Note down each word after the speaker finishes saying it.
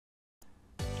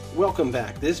Welcome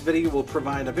back. This video will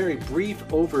provide a very brief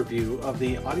overview of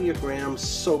the Audiogram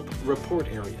soap report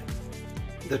area.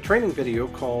 The training video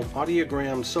called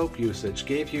Audiogram Soap Usage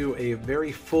gave you a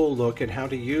very full look at how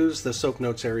to use the soap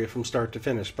notes area from start to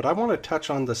finish, but I want to touch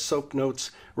on the soap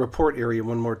notes report area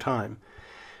one more time.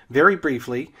 Very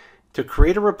briefly, to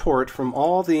create a report from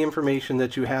all the information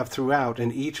that you have throughout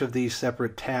in each of these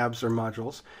separate tabs or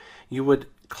modules, you would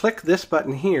click this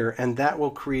button here and that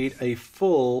will create a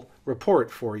full report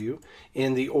for you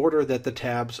in the order that the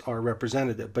tabs are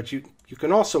represented. But you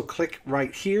can also click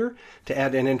right here to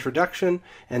add an introduction,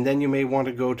 and then you may want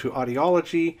to go to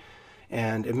Audiology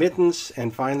and Admittance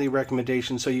and finally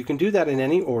Recommendations. So you can do that in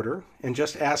any order and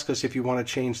just ask us if you want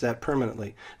to change that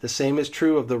permanently. The same is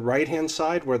true of the right hand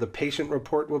side where the patient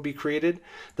report will be created.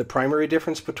 The primary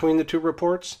difference between the two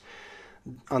reports: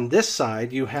 on this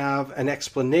side, you have an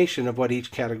explanation of what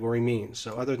each category means.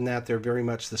 So other than that, they're very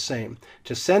much the same.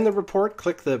 To send the report,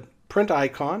 click the print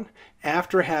icon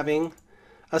after having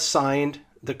assigned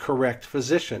the correct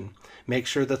physician. Make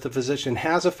sure that the physician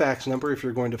has a fax number if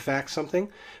you're going to fax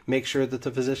something. Make sure that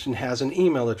the physician has an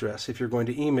email address if you're going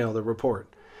to email the report.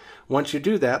 Once you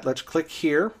do that, let's click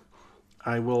here.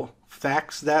 I will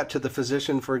fax that to the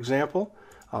physician, for example.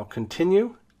 I'll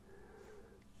continue.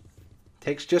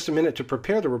 Takes just a minute to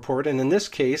prepare the report, and in this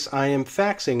case I am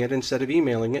faxing it instead of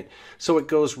emailing it, so it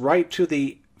goes right to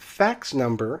the fax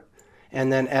number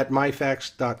and then at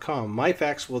myfax.com.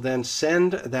 MyFax will then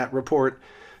send that report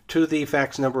to the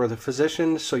fax number of the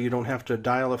physician, so you don't have to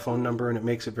dial a phone number, and it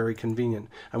makes it very convenient.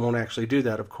 I won't actually do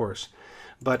that, of course,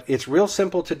 but it's real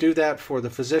simple to do that for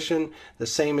the physician. The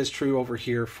same is true over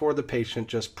here for the patient.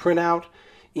 Just print out,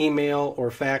 email,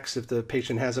 or fax if the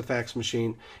patient has a fax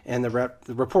machine, and the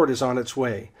report is on its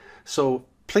way. So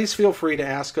please feel free to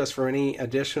ask us for any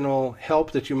additional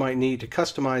help that you might need to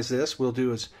customize this.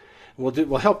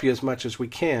 We'll help you as much as we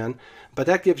can, but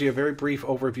that gives you a very brief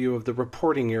overview of the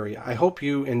reporting area. I hope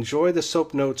you enjoy the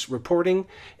soap notes reporting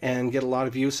and get a lot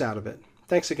of use out of it.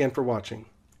 Thanks again for watching.